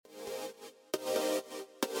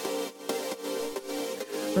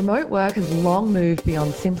Remote work has long moved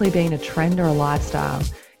beyond simply being a trend or a lifestyle.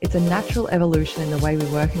 It's a natural evolution in the way we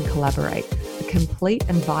work and collaborate, a complete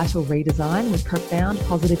and vital redesign with profound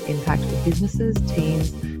positive impact for businesses,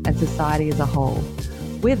 teams, and society as a whole.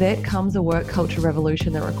 With it comes a work culture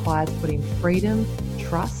revolution that requires putting freedom,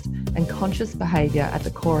 trust, and conscious behaviour at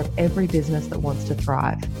the core of every business that wants to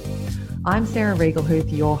thrive. I'm Sarah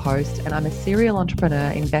Riegelhuth, your host, and I'm a serial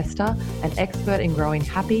entrepreneur, investor, and expert in growing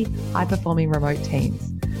happy, high-performing remote teams.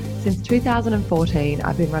 Since 2014,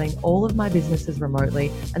 I've been running all of my businesses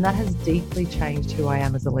remotely, and that has deeply changed who I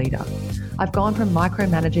am as a leader. I've gone from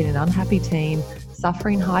micromanaging an unhappy team,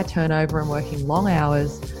 suffering high turnover and working long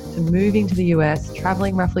hours, to moving to the US,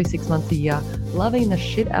 traveling roughly 6 months a year, loving the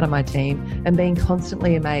shit out of my team, and being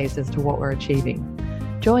constantly amazed as to what we're achieving.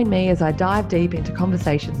 Join me as I dive deep into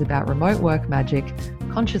conversations about remote work magic,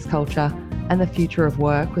 conscious culture, and the future of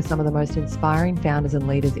work with some of the most inspiring founders and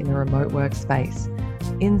leaders in the remote work space.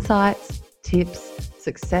 Insights, tips,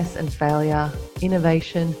 success and failure,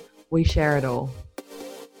 innovation, we share it all.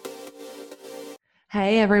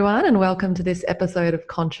 Hey everyone, and welcome to this episode of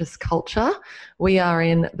Conscious Culture. We are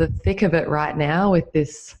in the thick of it right now with the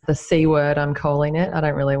C word, I'm calling it. I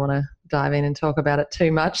don't really want to dive in and talk about it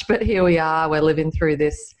too much, but here we are. We're living through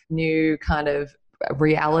this new kind of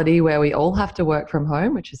reality where we all have to work from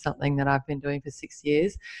home, which is something that I've been doing for 6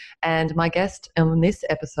 years. And my guest on this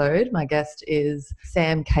episode, is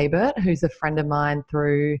Sam Kabert, who's a friend of mine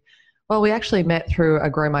we actually met through a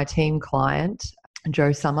Grow My Team client,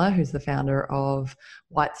 Joe Summer, who's the founder of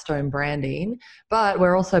Whitestone Branding, but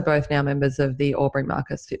we're also both now members of the Aubrey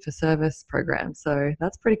Marcus Fit for Service program. So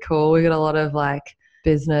that's pretty cool. We've got a lot of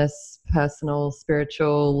business, personal,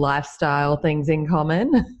 spiritual, lifestyle things in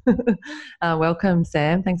common. Welcome,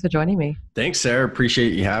 Sam. Thanks for joining me. Thanks, Sarah.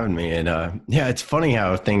 Appreciate you having me. And it's funny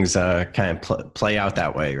how things kind of play out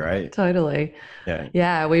that way, right? Totally.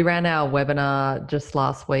 Yeah, we ran our webinar just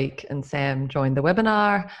last week and Sam joined the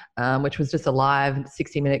webinar, which was just a live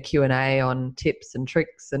 60-minute Q&A on tips and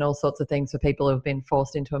tricks and all sorts of things for people who have been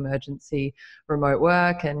forced into emergency remote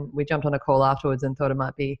work. And we jumped on a call afterwards and thought it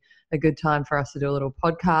might be a good time for us to do a little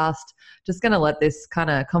podcast. Just going to let this kind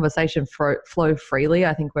of conversation flow freely.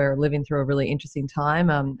 I think we're living through a really interesting time.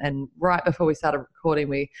 And right before we started recording,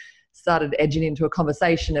 we started edging into a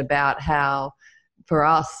conversation about how for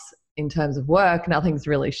us in terms of work, nothing's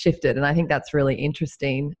really shifted. And I think that's really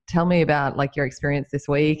interesting. Tell me about your experience this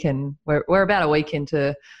week. And we're about a week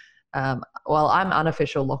into, I'm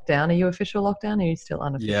unofficial lockdown. Are you official lockdown? Or are you still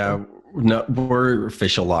unofficial? Yeah, no, we're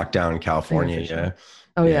official lockdown in California. Yeah.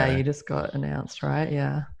 Oh yeah, you just got announced, right?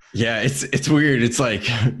 Yeah. Yeah, it's weird. It's like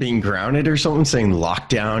being grounded or something, saying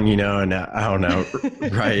lockdown, and I don't know,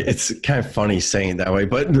 right? It's kind of funny saying it that way,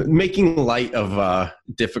 but making light of a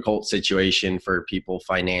difficult situation for people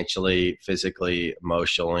financially, physically,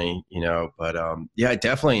 emotionally, but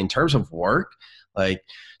definitely in terms of work,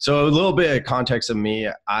 so a little bit of context of me.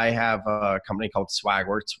 I have a company called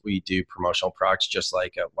Swagworks. We do promotional products just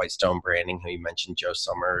like Whitestone Branding, who you mentioned, Joe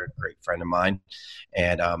Summer, a great friend of mine.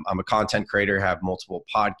 And I'm a content creator, have multiple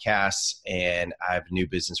podcasts, and I have a new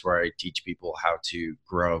business where I teach people how to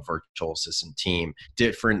grow a virtual assistant team.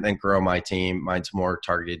 Different than Grow My Team. Mine's more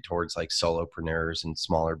targeted towards solopreneurs and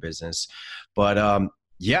smaller business. But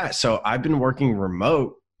so I've been working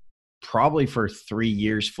remote probably for 3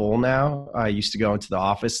 years full now. I used to go into the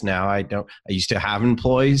office. Now I don't. I used to have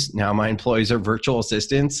employees. Now my employees are virtual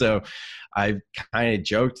assistants. So I've kind of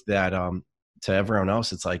joked that to everyone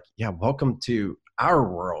else, it's welcome to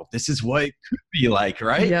our world. This is what it could be like,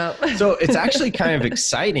 right? Yeah. So it's actually kind of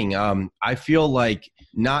exciting. I feel like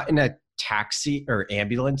not in a taxi or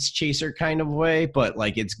ambulance chaser kind of way, but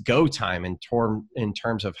it's go time in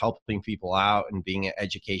terms of helping people out and being an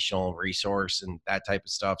educational resource and that type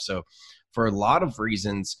of stuff. So for a lot of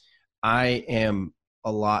reasons, I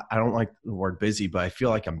don't like the word busy, but I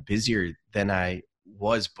feel like I'm busier than I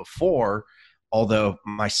was before, although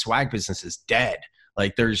my swag business is dead.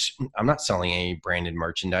 I'm not selling any branded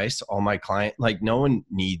merchandise. All my no one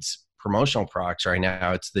needs promotional products right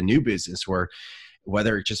now. It's the new business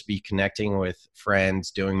whether it just be connecting with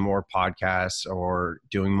friends, doing more podcasts or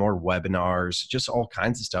doing more webinars, just all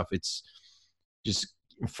kinds of stuff. It's just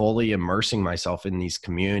fully immersing myself in these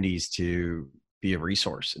communities to be a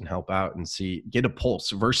resource and help out and get a pulse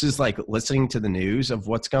versus like listening to the news of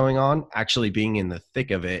what's going on, actually being in the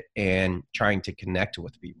thick of it and trying to connect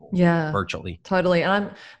with people virtually. Totally. And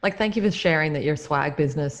I'm like, thank you for sharing that your swag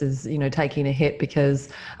business is, taking a hit, because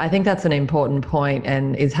I think that's an important point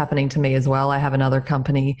and is happening to me as well. I have another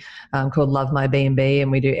company called Love My B&B,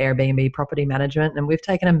 and we do Airbnb property management, and we've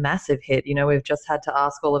taken a massive hit. We've just had to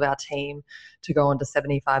ask all of our team to go on to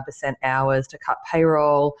 75% hours, to cut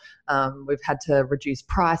payroll. We've had to reduce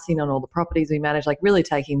pricing on all the properties we manage, like really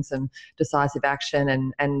taking some decisive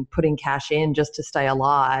action and putting cash in just to stay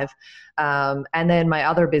alive. And then my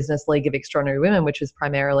other business, League of Extraordinary Women, which is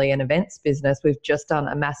primarily an events business, we've just done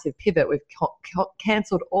a massive pivot. We've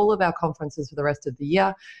cancelled all of our conferences for the rest of the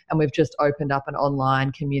year, and we've just opened up an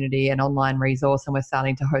online community, an online resource, and we're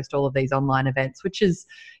starting to host all of these online events, which is,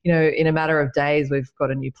 in a matter of days, we've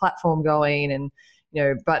got a new platform going. And,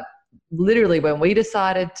 but literally when we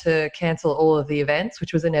decided to cancel all of the events,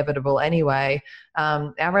 which was inevitable anyway,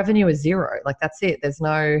 our revenue is zero. Like, that's it.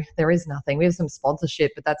 There is nothing. We have some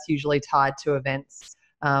sponsorship, but that's usually tied to events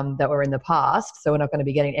that were in the past. So we're not going to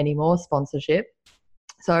be getting any more sponsorship.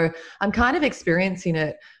 So I'm kind of experiencing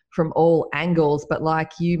it from all angles, but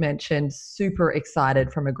like you mentioned, super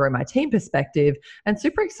excited from a Grow My Team perspective, and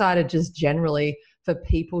super excited just generally for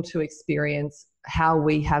people to experience how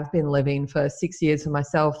we have been living for 6 years for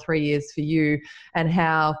myself, 3 years for you, and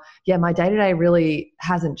how, my day-to-day really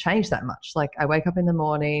hasn't changed that much. Like, I wake up in the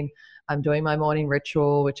morning, I'm doing my morning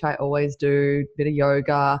ritual, which I always do, a bit of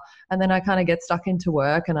yoga, and then I kind of get stuck into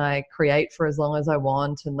work and I create for as long as I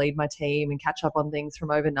want and lead my team and catch up on things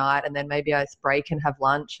from overnight, and then maybe I break and have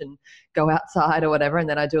lunch and go outside or whatever, and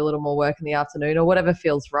then I do a little more work in the afternoon or whatever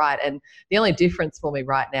feels right. And the only difference for me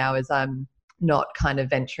right now is I'm not kind of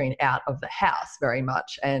venturing out of the house very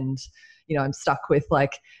much. And, I'm stuck with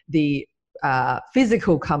like the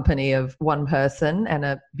physical company of one person and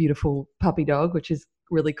a beautiful puppy dog, which is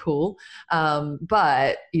really cool.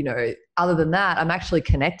 But, other than that, I'm actually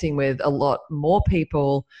connecting with a lot more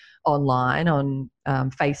people online, on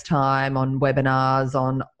FaceTime, on webinars,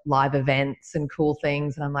 on live events and cool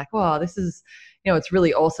things. And I'm like, wow, this is, it's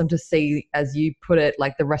really awesome to see, as you put it,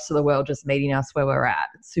 like the rest of the world just meeting us where we're at.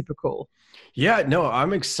 It's super cool. Yeah, no,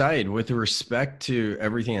 I'm excited with respect to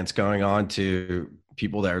everything that's going on, to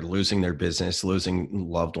people that are losing their business, losing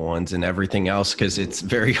loved ones and everything else, because it's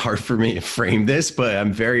very hard for me to frame this, but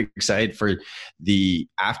I'm very excited for the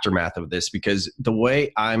aftermath of this, because the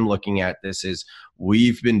way I'm looking at this is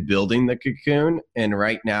we've been building the cocoon, and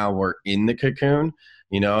right now we're in the cocoon,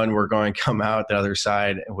 and we're going to come out the other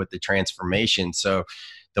side with the transformation. So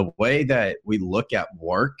the way that we look at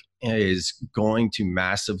work is going to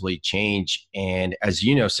massively change. And as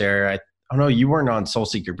you know, Sarah, I know you weren't on Soul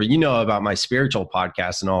Seeker, but you know about my spiritual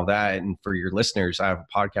podcast and all that. And for your listeners, I have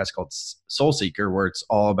a podcast called Soul Seeker, where it's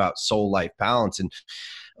all about soul life balance. And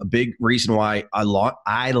a big reason why I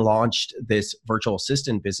launched this virtual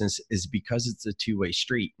assistant business is because it's a two-way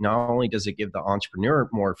street. Not only does it give the entrepreneur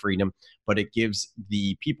more freedom, but it gives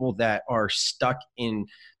the people that are stuck in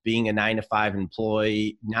being a 9-to-5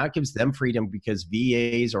 employee, now it gives them freedom, because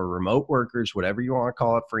VAs or remote workers, whatever you want to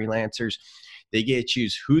call it, freelancers, they get to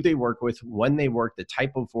choose who they work with, when they work, the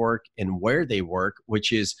type of work, and where they work,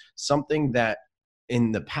 which is something that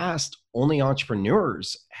in the past, only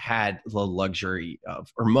entrepreneurs had the luxury of,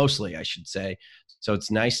 or mostly, I should say. So it's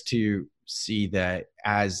nice to see that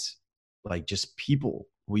as like just people,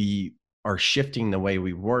 we are shifting the way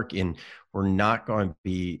we work, and we're not going to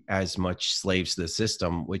be as much slaves to the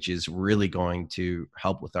system, which is really going to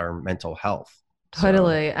help with our mental health.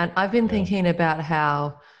 Totally. So, and I've been thinking about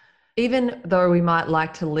how, even though we might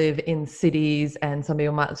like to live in cities and some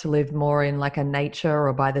people might like to live more in like a nature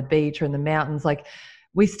or by the beach or in the mountains, like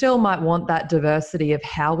we still might want that diversity of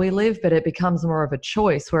how we live, but it becomes more of a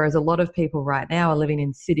choice. Whereas a lot of people right now are living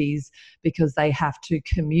in cities because they have to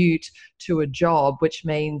commute to a job, which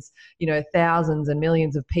means, thousands and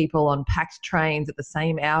millions of people on packed trains at the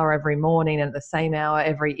same hour every morning and at the same hour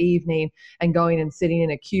every evening, and going and sitting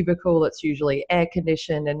in a cubicle that's usually air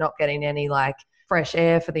conditioned and not getting any like fresh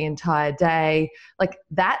air for the entire day. Like,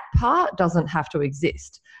 that part doesn't have to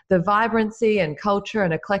exist. The vibrancy and culture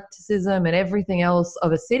and eclecticism and everything else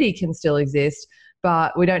of a city can still exist,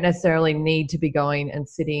 but we don't necessarily need to be going and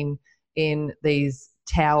sitting in these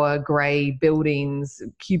tower gray buildings,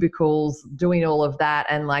 cubicles, doing all of that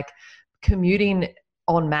and like commuting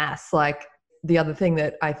en masse. Like, the other thing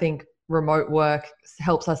that I think remote work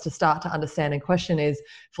helps us to start to understand and question is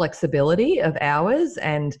flexibility of hours,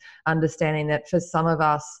 and understanding that for some of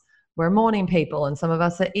us, we're morning people and some of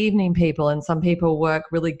us are evening people, and some people work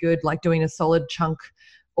really good like doing a solid chunk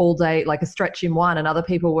all day, like a stretch in one, and other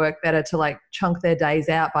people work better to like chunk their days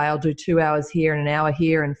out by I'll do 2 hours here and an hour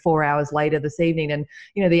here and 4 hours later this evening. And,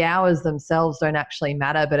 you know, the hours themselves don't actually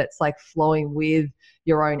matter, but it's like flowing with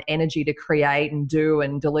your own energy to create and do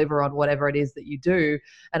and deliver on whatever it is that you do.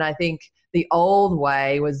 And I think the old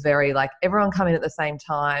way was very like everyone come in at the same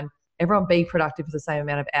time, everyone be productive for the same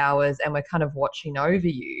amount of hours, and we're kind of watching over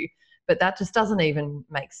you. But that just doesn't even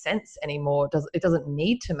make sense anymore. It doesn't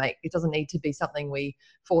need to be something we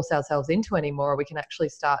force ourselves into anymore. We can actually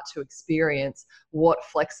start to experience what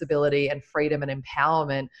flexibility and freedom and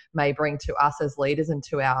empowerment may bring to us as leaders and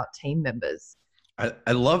to our team members.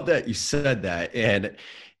 I love that you said that. And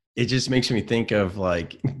it just makes me think of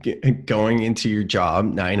like going into your job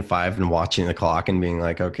 9 to 5 and watching the clock and being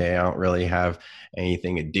like, okay, I don't really have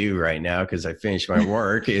anything to do right now because I finished my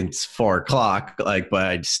work. It's 4 o'clock, like, but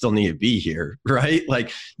I still need to be here, right?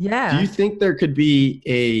 Like, yeah. Do you think there could be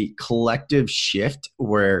a collective shift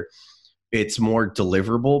where it's more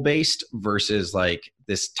deliverable based versus like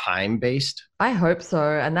this time based? I hope so.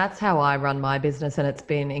 And that's how I run my business. And it's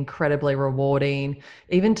been incredibly rewarding,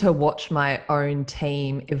 even to watch my own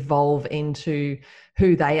team evolve into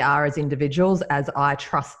who they are as individuals, as I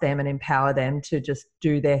trust them and empower them to just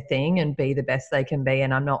do their thing and be the best they can be.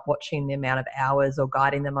 And I'm not watching the amount of hours or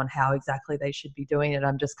guiding them on how exactly they should be doing it.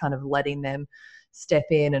 I'm just kind of letting them step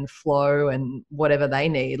in and flow and whatever they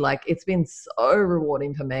need. Like, it's been so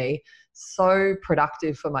rewarding for me, so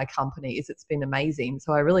productive for my companies. It's been amazing.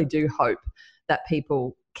 So I really do hope that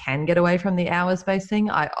people can get away from the hours-based thing.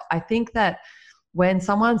 I think that when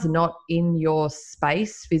someone's not in your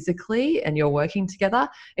space physically and you're working together,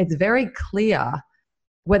 it's very clear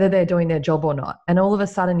whether they're doing their job or not. And all of a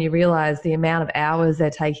sudden you realize the amount of hours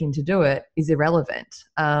they're taking to do it is irrelevant.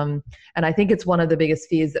 And I think it's one of the biggest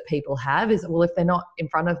fears that people have is, well, if they're not in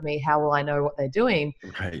front of me, how will I know what they're doing?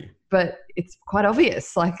 Right. But it's quite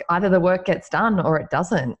obvious, like either the work gets done or it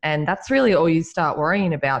doesn't. And that's really all you start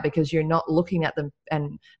worrying about, because you're not looking at them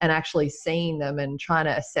and actually seeing them and trying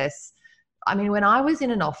to assess. I mean, when I was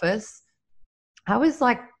in an office, I was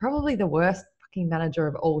like probably the worst fucking manager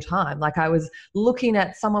of all time. Like, I was looking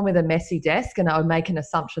at someone with a messy desk and I would make an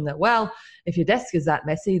assumption that, well, if your desk is that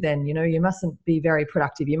messy, then, you know, you mustn't be very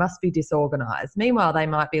productive. You must be disorganized. Meanwhile, they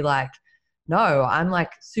might be like, no, I'm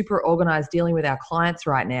like super organized dealing with our clients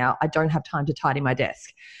right now. I don't have time to tidy my desk.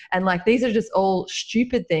 And like, these are just all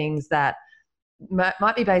stupid things that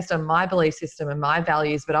might be based on my belief system and my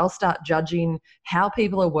values, but I'll start judging how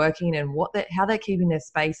people are working and how they're keeping their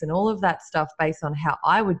space and all of that stuff based on how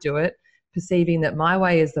I would do it, perceiving that my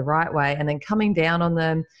way is the right way, and then coming down on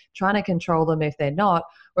them, trying to control them if they're not.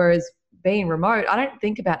 Whereas being remote, I don't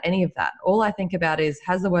think about any of that. All I think about is,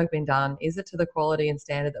 has the work been done? Is it to the quality and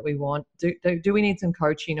standard that we want? Do we need some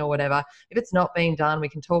coaching or whatever? If it's not being done, we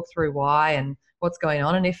can talk through why and what's going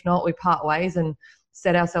on. And if not, we part ways and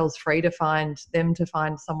set ourselves free to find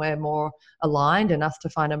somewhere more aligned and us to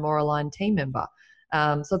find a more aligned team member.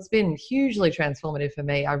 So it's been hugely transformative for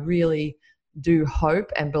me. I really do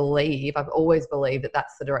hope and believe, I've always believed that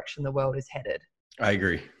that's the direction the world is headed. I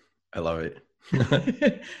agree. I love it.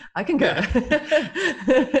 I can go.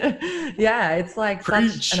 Yeah, it's like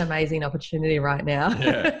such an amazing opportunity right now.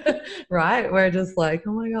 Yeah. Right? We're just like,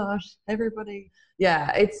 oh my gosh, everybody.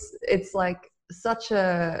 Yeah, it's like such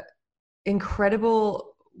a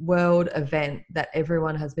incredible world event that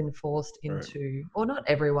everyone has been forced into. Right. Or not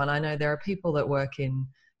everyone. I know there are people that work in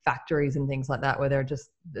factories and things like that where there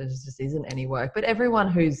just isn't any work. But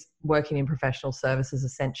everyone who's working in professional services,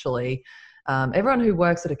 essentially, everyone who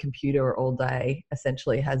works at a computer all day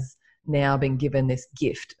essentially has now been given this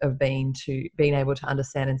gift of being able to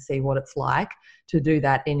understand and see what it's like to do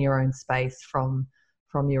that in your own space from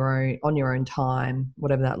your own, on your own time,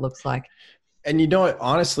 whatever that looks like. And you know what,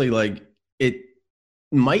 honestly, like, it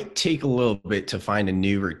might take a little bit to find a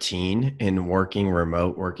new routine in working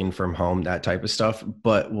remote, working from home, that type of stuff.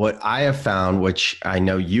 But what I have found, which I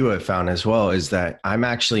know you have found as well, is that I'm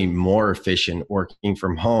actually more efficient working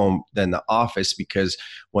from home than the office, because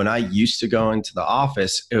when I used to go into the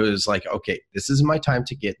office, it was like, okay, this is my time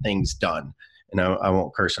to get things done. And I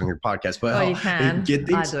won't curse on your podcast, but you can. Get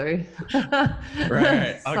things. I do.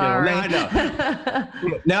 Right. Okay. Well, now I know.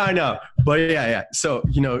 Now I know. But yeah. So,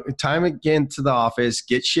 you know, time again to the office,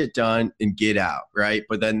 get shit done and get out. Right.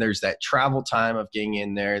 But then there's that travel time of getting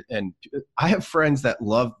in there. And I have friends that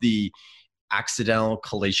love the accidental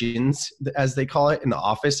collisions, as they call it, in the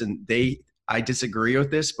office. And I disagree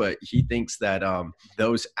with this, but he thinks that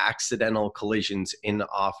those accidental collisions in the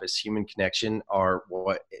office, human connection, are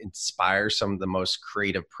what inspires some of the most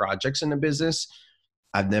creative projects in the business.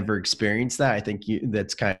 I've never experienced that. I think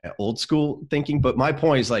that's kind of old school thinking. But my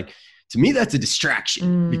point is, like, to me, that's a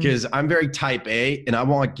distraction Mm. because I'm very type A and I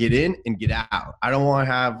want to get in and get out. I don't want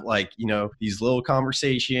to have like, you know, these little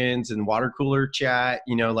conversations and water cooler chat,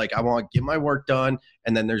 you know, like I want to get my work done.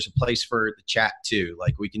 And then there's a place for the chat too.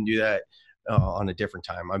 Like we can do that on a different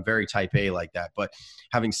time. I'm very type A like that. But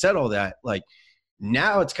having said all that, like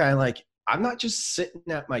now it's kind of like, I'm not just sitting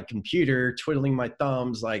at my computer twiddling my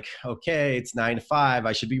thumbs like, okay, it's 9 to 5.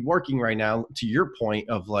 I should be working right now. To your point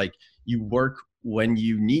of like, you work when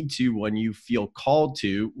you need to, when you feel called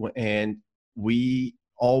to, and we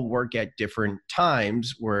all work at different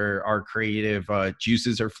times where our creative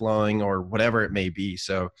juices are flowing or whatever it may be.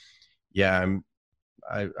 So yeah,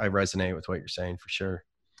 I resonate with what you're saying for sure.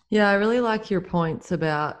 Yeah, I really like your points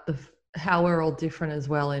about how we're all different as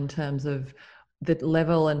well in terms of the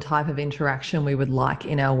level and type of interaction we would like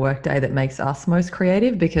in our workday that makes us most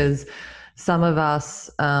creative, because some of us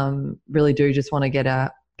really do just want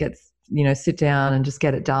to sit down and just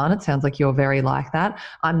get it done. It sounds like you're very like that.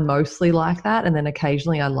 I'm mostly like that. And then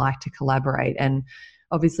occasionally I like to collaborate. And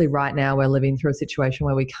obviously right now we're living through a situation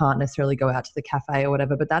where we can't necessarily go out to the cafe or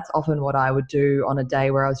whatever, but that's often what I would do on a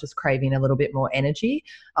day where I was just craving a little bit more energy.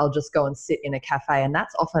 I'll just go and sit in a cafe, and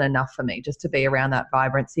that's often enough for me just to be around that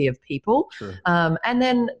vibrancy of people. Sure. And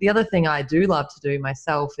then the other thing I do love to do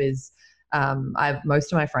myself is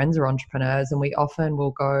most of my friends are entrepreneurs, and we often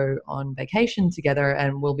will go on vacation together,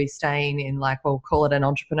 and we'll be staying in, like, we'll call it an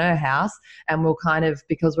entrepreneur house, and we'll kind of,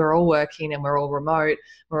 because we're all working and we're all remote,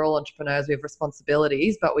 we're all entrepreneurs, we have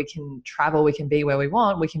responsibilities, but we can travel, we can be where we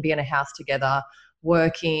want, we can be in a house together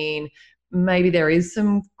working. Maybe there is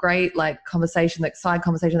some great like side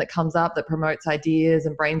conversation that comes up that promotes ideas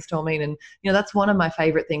and brainstorming. And, that's one of my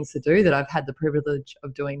favorite things to do that I've had the privilege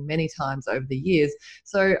of doing many times over the years.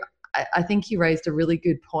 So I think you raised a really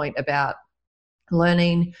good point about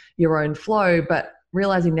learning your own flow, but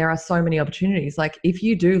realizing there are so many opportunities. Like if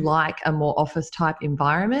you do like a more office type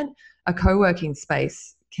environment, a co-working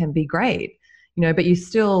space can be great, but you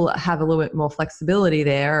still have a little bit more flexibility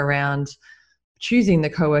there around choosing the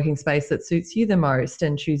co-working space that suits you the most,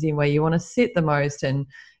 and choosing where you want to sit the most, and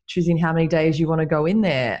choosing how many days you want to go in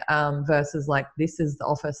there, versus like, this is the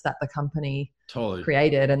office that the company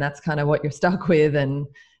created, and that's kind of what you're stuck with, and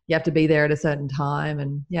you have to be there at a certain time.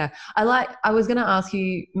 And yeah, I was going to ask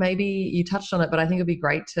you, maybe you touched on it, but I think it'd be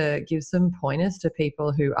great to give some pointers to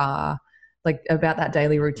people who are like about that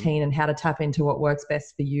daily routine and how to tap into what works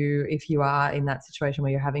best for you if you are in that situation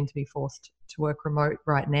where you're having to be forced to work remote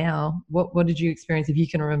right now. What did you experience, if you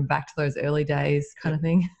can remember back to those early days kind of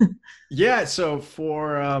thing? Yeah. So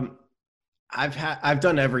I've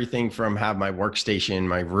done everything from have my workstation in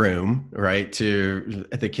my room, right, to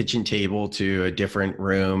the kitchen table, to a different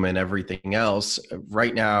room and everything else.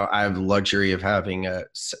 Right now, I have the luxury of having a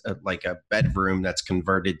bedroom that's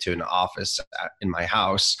converted to an office in my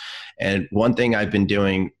house. And one thing I've been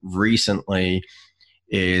doing recently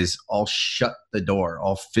is I'll shut the door.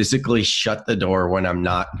 I'll physically shut the door when I'm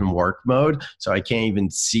not in work mode, so I can't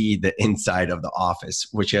even see the inside of the office,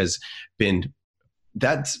 which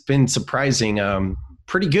that's been surprising,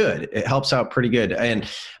 pretty good. It helps out pretty good. And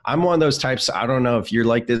I'm one of those types, I don't know if you're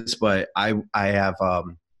like this, but I have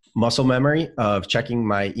muscle memory of checking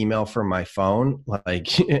my email from my phone. Like,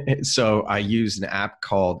 so I use an app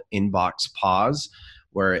called Inbox Pause,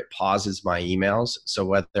 where it pauses my emails. So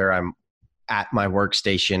whether I'm at my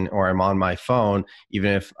workstation or I'm on my phone,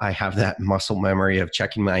 even if I have that muscle memory of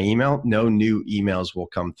checking my email, no new emails will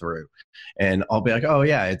come through. And I'll be like, oh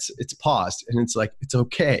yeah, it's paused. And it's like, it's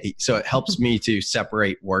okay. So it helps me to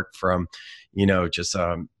separate work from, just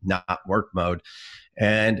not work mode.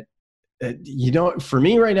 And for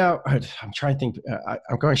me right now, I'm trying to think,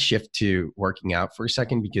 I'm going to shift to working out for a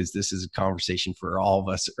second, because this is a conversation for all of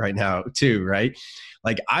us right now too, right?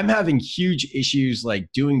 Like I'm having huge issues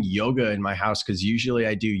like doing yoga in my house, because usually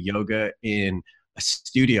I do yoga in a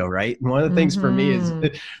studio, right? And one of the things for me is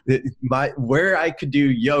where I could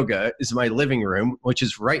do yoga is my living room, which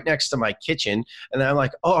is right next to my kitchen. And I'm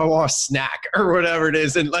like, oh, I want a snack or whatever it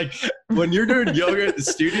is. And like when you're doing yoga at the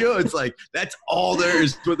studio, it's like, that's all there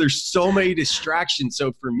is, but there's so many distractions.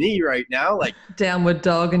 So for me right now, like downward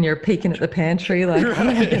dog, and you're peeking at the pantry, like,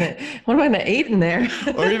 right. what am I gonna eat in there?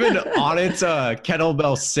 Or even on its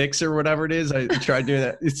kettlebell 6 or whatever it is. I tried doing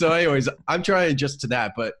that. So anyways, I'm trying to adjust to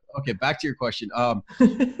that. But okay, back to your question.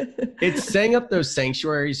 It's setting up those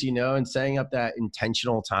sanctuaries, and setting up that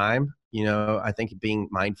intentional time. I think being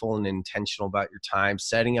mindful and intentional about your time,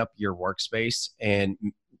 setting up your workspace, and,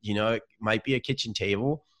 it might be a kitchen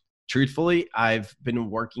table. Truthfully, I've been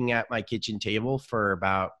working at my kitchen table for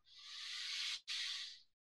about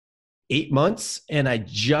 8 months, and I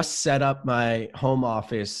just set up my home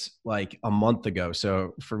office like a month ago.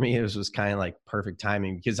 So for me, it was kind of like perfect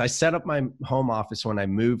timing, because I set up my home office when I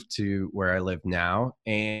moved to where I live now,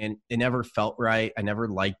 and it never felt right. I never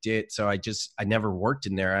liked it. So I never worked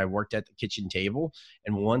in there. I worked at the kitchen table.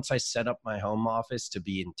 And once I set up my home office to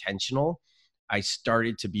be intentional, I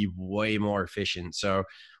started to be way more efficient. So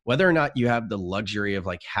whether or not you have the luxury of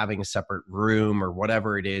like having a separate room or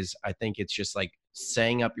whatever it is, I think it's just like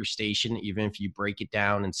setting up your station, even if you break it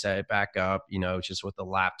down and set it back up, just with the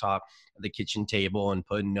laptop at the kitchen table and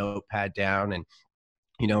put a notepad down. And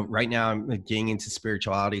right now I'm getting into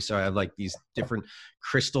spirituality. So I have like these different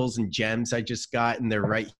crystals and gems I just got, and they're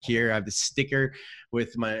right here. I have the sticker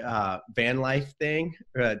with my van life thing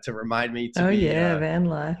to remind me to be van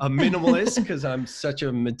life. a minimalist, because I'm such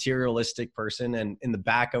a materialistic person. And in the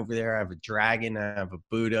back over there, I have a dragon, I have a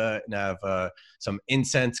Buddha, and I have some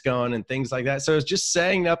incense going and things like that. So it's just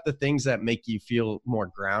setting up the things that make you feel more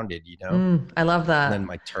grounded, I love that. And then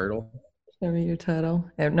my turtle. Show me your turtle.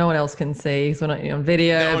 No one else can see because we're not on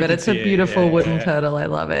video, but it's a beautiful wooden turtle. I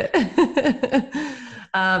love it.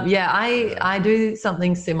 I do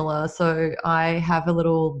something similar. So I have a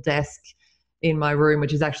little desk in my room,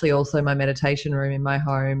 which is actually also my meditation room in my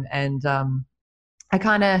home. And I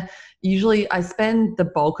kind of I spend the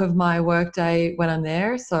bulk of my workday when I'm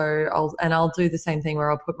there. So I'll do the same thing where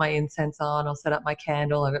I'll put my incense on, I'll set up my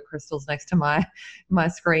candle, I've got crystals next to my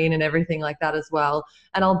screen and everything like that as well.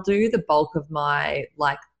 And I'll do the bulk of my,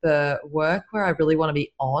 like the work where I really want to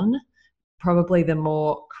be on, probably the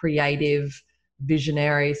more creative,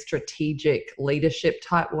 visionary, strategic leadership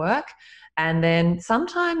type work. And then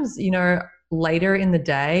sometimes, later in the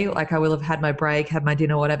day, like I will have had my break, had my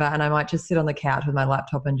dinner, whatever, and I might just sit on the couch with my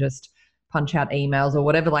laptop and just punch out emails or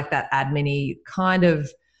whatever, like that admin-y kind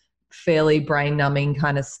of fairly brain numbing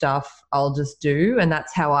kind of stuff I'll just do. And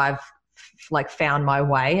that's how I've like found my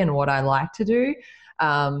way and what I like to do.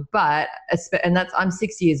 I'm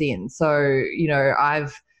 6 years in. So,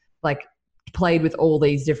 I've like played with all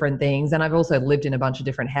these different things, and I've also lived in a bunch of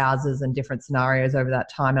different houses and different scenarios over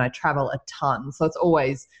that time, and I travel a ton, so it's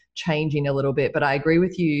always changing a little bit. But I agree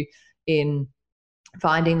with you in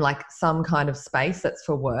finding like some kind of space that's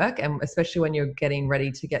for work, and especially when you're getting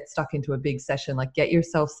ready to get stuck into a big session, like get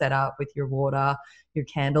yourself set up with your water, your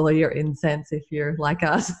candle, or your incense if you're like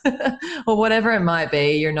us or whatever it might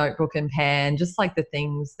be, your notebook and pen, just like the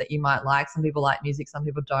things that you might like. Some people like music, some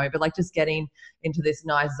people don't, but like just getting into this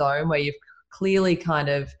nice zone where you've clearly kind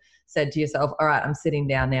of said to yourself, all right, I'm sitting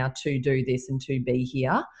down now to do this and to be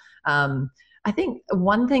here. I think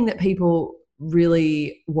one thing that people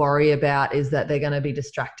really worry about is that they're going to be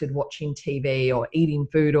distracted watching TV or eating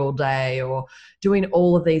food all day or doing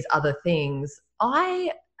all of these other things.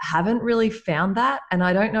 I haven't really found that. And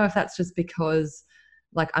I don't know if that's just because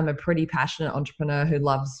like I'm a pretty passionate entrepreneur who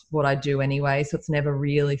loves what I do anyway. So it's never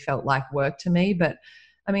really felt like work to me. But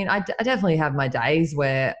I mean, I definitely have my days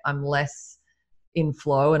where I'm less in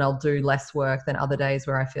flow and I'll do less work than other days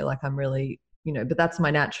where I feel like I'm really, but that's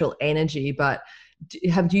my natural energy. But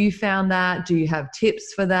have you found that? Do you have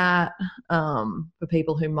tips for that, for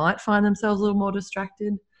people who might find themselves a little more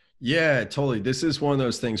distracted? Yeah, totally. This is one of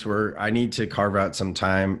those things where I need to carve out some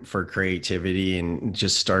time for creativity and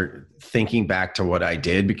just start thinking back to what I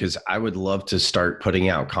did, because I would love to start putting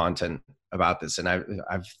out content about this. And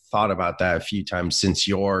I've thought about that a few times since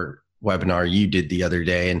your webinar you did the other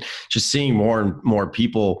day, and just seeing more and more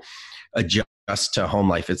people adjust to home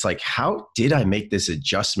life. It's like, how did I make this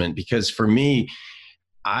adjustment? Because for me,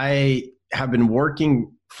 I have been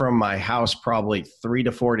working from my house probably 3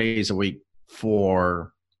 to 4 days a week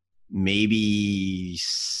for maybe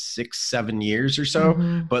 6-7 years or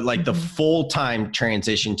so. But like the full-time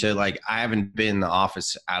transition to like, I haven't been in the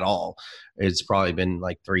office at all. It's probably been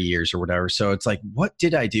like 3 years or whatever. So it's like, what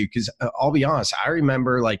did I do? Because I'll be honest, I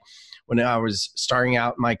remember like when I was starting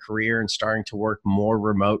out my career and starting to work more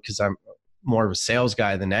remote, because I'm more of a sales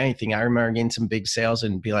guy than anything. I remember getting some big sales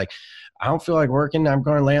and be like, I don't feel like working. I'm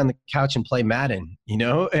going to lay on the couch and play Madden,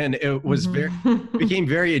 and it was became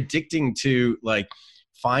very addicting to like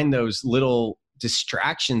find those little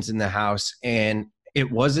distractions in the house, and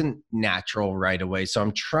it wasn't natural right away. So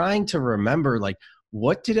I'm trying to remember, like,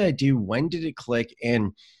 what did I do? When did it click?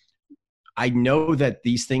 And I know that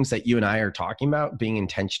these things that you and I are talking about, being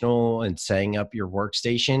intentional and setting up your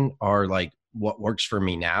workstation, are like what works for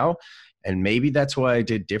me now. And maybe that's what I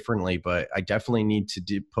did differently, but I definitely need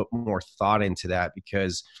to put more thought into that,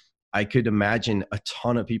 because I could imagine a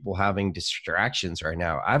ton of people having distractions right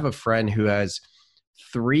now. I have a friend who has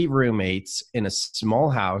 3 roommates in a small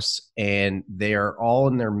house, and they are all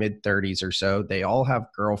in their mid 30s or so. They all have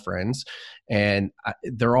girlfriends, and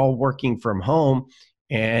they're all working from home,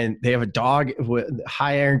 and they have a dog, with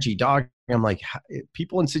high energy dog. I'm like,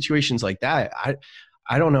 people in situations like that,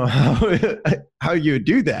 I don't know how you would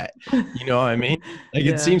do that. You know what I mean? Like, it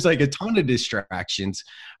Yeah. seems like a ton of distractions.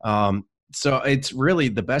 So it's really,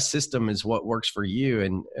 the best system is what works for you,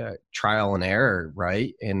 and trial and error,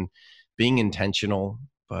 right? And being intentional.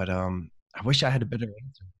 But I wish I had a better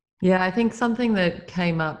answer. Yeah, I think something that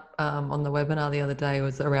came up on the webinar the other day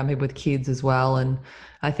was around people with kids as well. And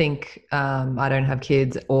I think I don't have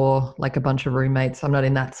kids or like a bunch of roommates. I'm not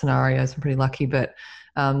in that scenario, so I'm pretty lucky. But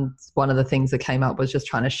one of the things that came up was just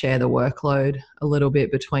trying to share the workload a little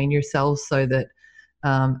bit between yourselves, so that,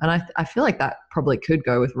 and I feel like that probably could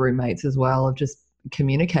go with roommates as well, of just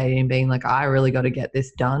communicating and being like, I really got to get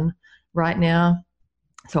this done right now.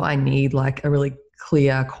 So I need like a really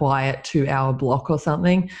clear, quiet 2-hour block or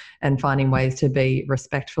something, and finding ways to be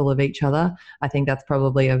respectful of each other. I think that's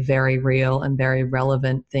probably a very real and very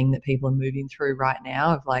relevant thing that people are moving through right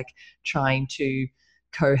now, of like trying to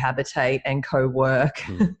cohabitate and co-work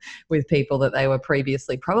with people that they were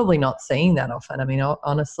previously probably not seeing that often. I mean,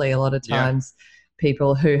 honestly, a lot of Yeah. times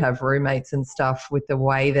people who have roommates and stuff, with the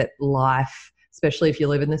way that life, especially if you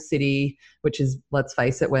live in the city, which is, let's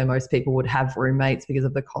face it, where most people would have roommates because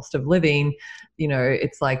of the cost of living, you know,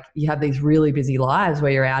 it's like you have these really busy lives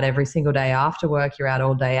where you're out every single day after work, you're out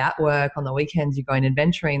all day at work, on the weekends you're going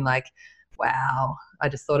adventuring. Like, wow, I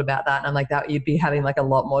just thought about that, and I'm like, that you'd be having like a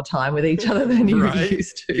lot more time with each other than you Right.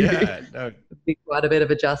 used to. Yeah. No. It'd be quite a bit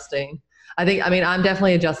of adjusting. I mean, I'm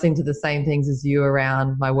definitely adjusting to the same things as you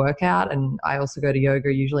around my workout. And I also go to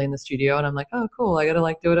yoga usually in the studio, and I'm like, oh, cool, I got to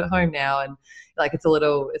like do it at home now. And like, it's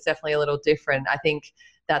definitely a little different. I think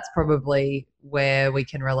that's probably where we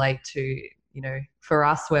can relate to, you know, for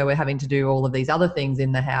us, where we're having to do all of these other things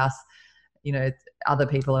in the house, you know, other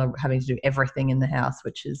people are having to do everything in the house,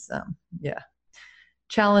 which is, yeah,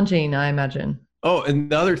 challenging, I imagine. Oh, and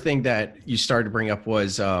the other thing that you started to bring up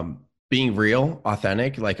was being real,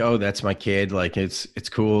 authentic. Like, oh, that's my kid. Like, it's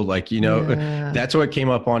cool. Like, Yeah. that's what came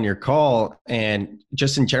up on your call, and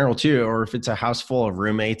just in general too. Or if it's a house full of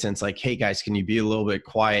roommates, and it's like, hey guys, can you be a little bit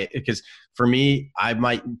quiet? Because for me, I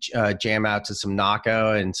might jam out to some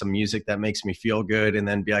Naka and some music that makes me feel good, and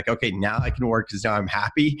then be like, okay, now I can work because now I'm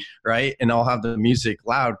happy, right? And I'll have the music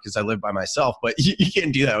loud because I live by myself. But you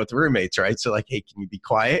can't do that with roommates, right? So like, hey, can you be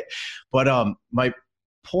quiet? But my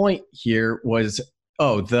point here was,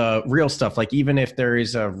 oh, the real stuff. Like, even if there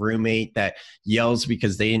is a roommate that yells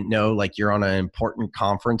because they didn't know, like, you're on an important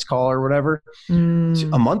conference call or whatever,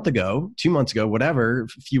 a month ago, 2 months ago, whatever,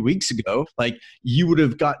 a few weeks ago, like, you would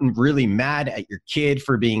have gotten really mad at your kid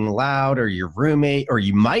for being loud, or your roommate, or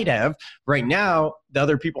you might have. Right now, the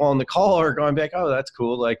other people on the call are going back, oh, that's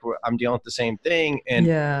cool. Like, I'm dealing with the same thing. And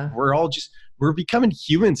Yeah. we're becoming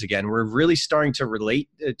humans again. We're really starting to relate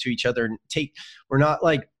to each other, and we're not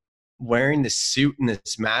like wearing this suit and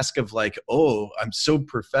this mask of like, oh, I'm so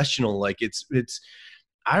professional. Like, it's,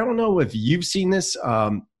 I don't know if you've seen this,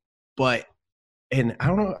 but, and I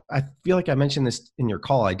don't know, I feel like I mentioned this in your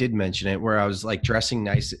call. I did mention it, where I was like dressing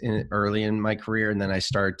nice early in my career, and then I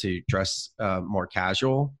started to dress more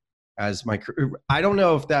casual as my career. I don't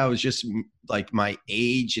know if that was just like my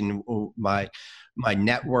age and my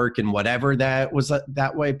network and whatever that was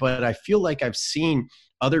that way, but I feel like I've seen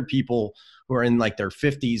other people who are in like their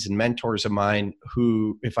 50s, and mentors of mine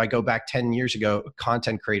who, if I go back 10 years ago,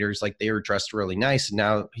 content creators, like, they were dressed really nice, and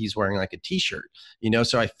now he's wearing like a t-shirt,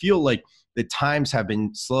 so I feel like the times have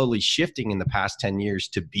been slowly shifting in the past 10 years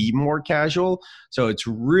to be more casual. So it's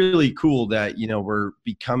really cool that, we're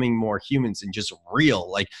becoming more humans and just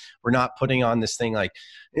real. Like, we're not putting on this thing like,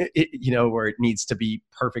 where it needs to be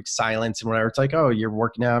perfect silence and whatever. It's like, oh, you're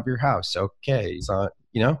working out of your house. Okay. So,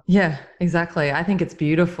 Yeah, exactly. I think it's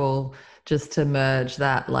beautiful just to merge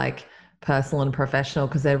that like personal and professional,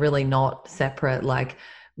 because they're really not separate. Like,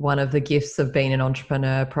 one of the gifts of being an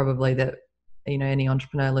entrepreneur, probably, that any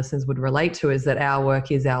entrepreneur listeners would relate to, is that our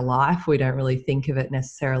work is our life. We don't really think of it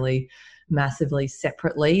necessarily massively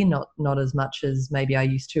separately, not as much as maybe I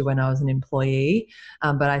used to when I was an employee.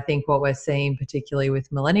 But I think what we're seeing, particularly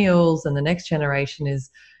with millennials and the next generation,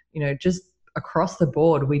 is, just across the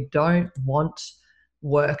board, we don't want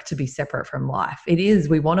work to be separate from life.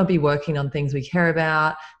 We want to be working on things we care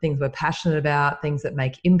about, things we're passionate about, things that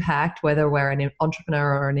make impact, whether we're an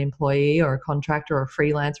entrepreneur or an employee or a contractor or a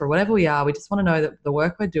freelancer or whatever we are. We just want to know that the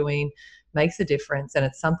work we're doing makes a difference, and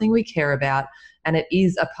it's something we care about, and it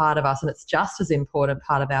is a part of us, and it's just as important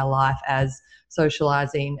part of our life as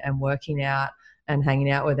socializing and working out. and hanging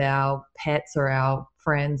out with our pets or our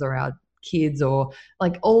friends or our kids, or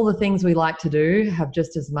like all the things we like to do have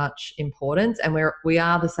just as much importance. And we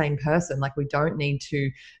are the same person. Like, we don't need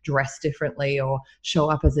to dress differently or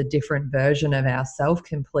show up as a different version of ourselves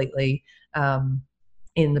completely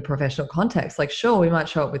in the professional context. Like, sure, we might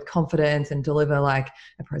show up with confidence and deliver like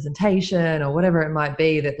a presentation or whatever it might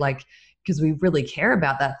be, that like, because we really care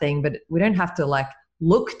about that thing, but we don't have to like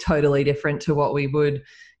look totally different to what we would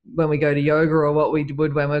when we go to yoga or what we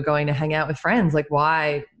would when we're going to hang out with friends. Like,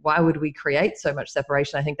 why would we create so much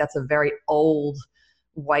separation? I think that's a very old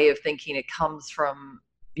way of thinking. It comes from,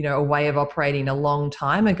 a way of operating a long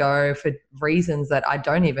time ago for reasons that I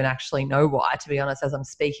don't even actually know why, to be honest. As I'm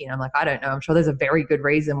speaking, I'm like, I don't know. I'm sure there's a very good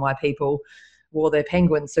reason why people wore their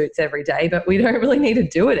penguin suits every day, but we don't really need to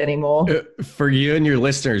do it anymore. For you and your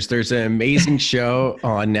listeners, there's an amazing show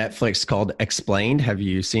on Netflix called Explained. Have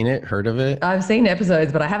you seen it? Heard of it? I've seen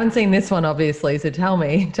episodes, but I haven't seen this one, obviously. So tell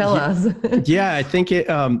us. Yeah, I think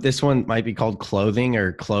this one might be called Clothing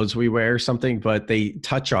or Clothes We Wear or something, but they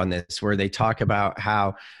touch on this where they talk about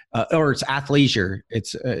how or it's athleisure.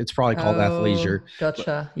 It's probably called athleisure.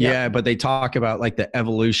 Gotcha. Yeah, but they talk about like the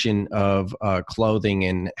evolution of clothing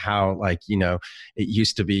and how, like, it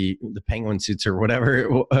used to be the penguin suits or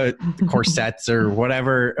whatever, corsets or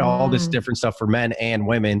whatever, all this different stuff for men and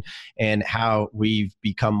women, and how we've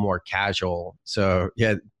become more casual. So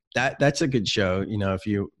yeah, that's a good show. If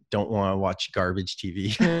you don't want to watch garbage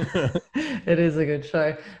TV. It is a good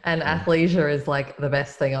show. And athleisure is like the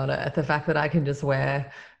best thing on earth. The fact that I can just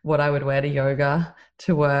wear what I would wear to yoga,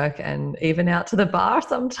 to work, and even out to the bar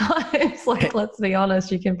sometimes. Like, let's be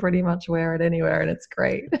honest, you can pretty much wear it anywhere and it's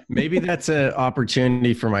great. Maybe that's an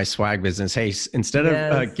opportunity for my swag business. Hey, instead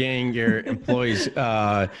of getting your employees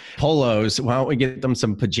polos, why don't we get them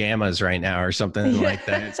some pajamas right now or something like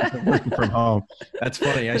that? It's working from home. That's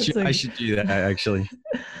funny. I should do that, actually.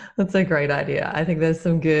 That's a great idea. I think there's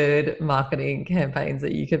some good marketing campaigns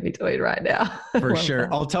that you could be doing right now. For sure.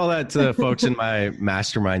 I'll tell that to the folks in my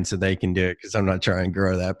mastermind so they can do it, because I'm not trying to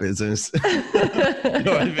grow that business. You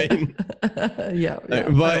know what I mean? Yeah.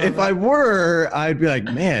 But if I were, I'd be like,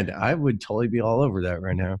 man, I would totally be all over that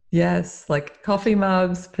right now. Yes. Like coffee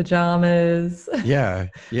mugs, pajamas. Yeah.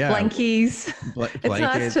 Blankies.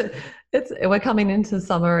 Blankets. It's nice we're coming into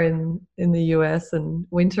summer in the US and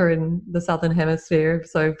winter in the Southern Hemisphere.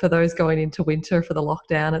 So for those going into winter for the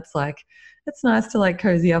lockdown, it's nice to like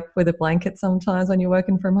cozy up with a blanket sometimes when you're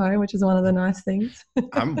working from home, which is one of the nice things.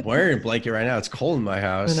 I'm wearing a blanket right now. It's cold in my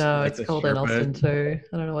house. No, it's cold in Austin too.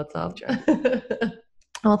 I don't know what's up.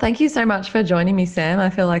 Well, thank you so much for joining me, Sam.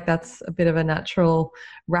 I feel like that's a bit of a natural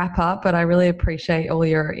wrap up, but I really appreciate all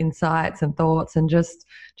your insights and thoughts and just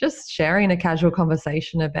sharing a casual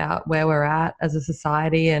conversation about where we're at as a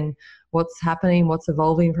society and what's happening, what's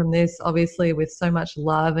evolving from this. Obviously, with so much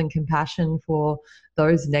love and compassion for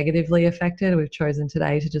those negatively affected, we've chosen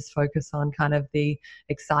today to just focus on kind of the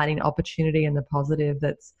exciting opportunity and the positive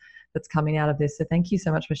that's coming out of this. So thank you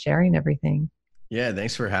so much for sharing everything. Yeah,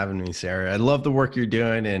 thanks for having me, Sarah. I love the work you're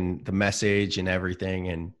doing and the message and everything,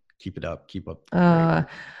 and keep it up. Keep up. I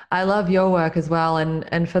love your work as well.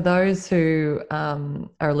 And for those who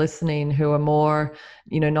are listening, who are more,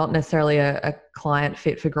 not necessarily a client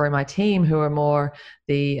fit for Grow My Team, who are more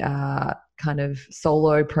the kind of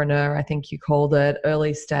solopreneur, I think you called it,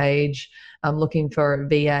 early stage, looking for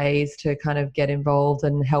VAs to kind of get involved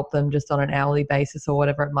and help them just on an hourly basis or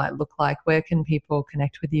whatever it might look like. Where can people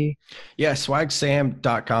connect with you? Yeah,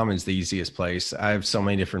 swagsam.com is the easiest place. I have so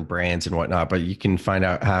many different brands and whatnot, but you can find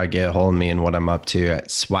out how to get a hold of me and what I'm up to at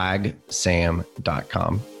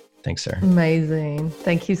swagsam.com. Thanks, Sarah. Amazing.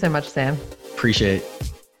 Thank you so much, Sam. Appreciate it.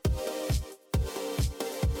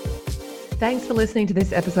 Thanks for listening to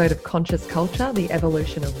this episode of Conscious Culture, the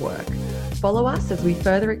Evolution of Work. Follow us as we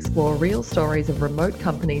further explore real stories of remote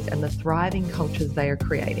companies and the thriving cultures they are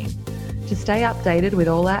creating. To stay updated with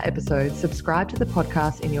all our episodes, subscribe to the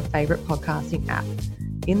podcast in your favorite podcasting app.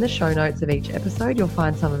 In the show notes of each episode, you'll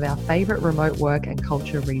find some of our favorite remote work and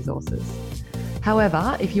culture resources.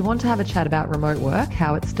 However, if you want to have a chat about remote work,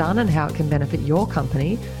 how it's done and how it can benefit your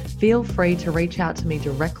company, feel free to reach out to me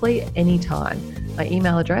directly anytime. My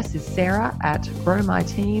email address is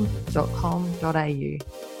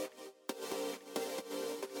sarah@growmyteam.com.au.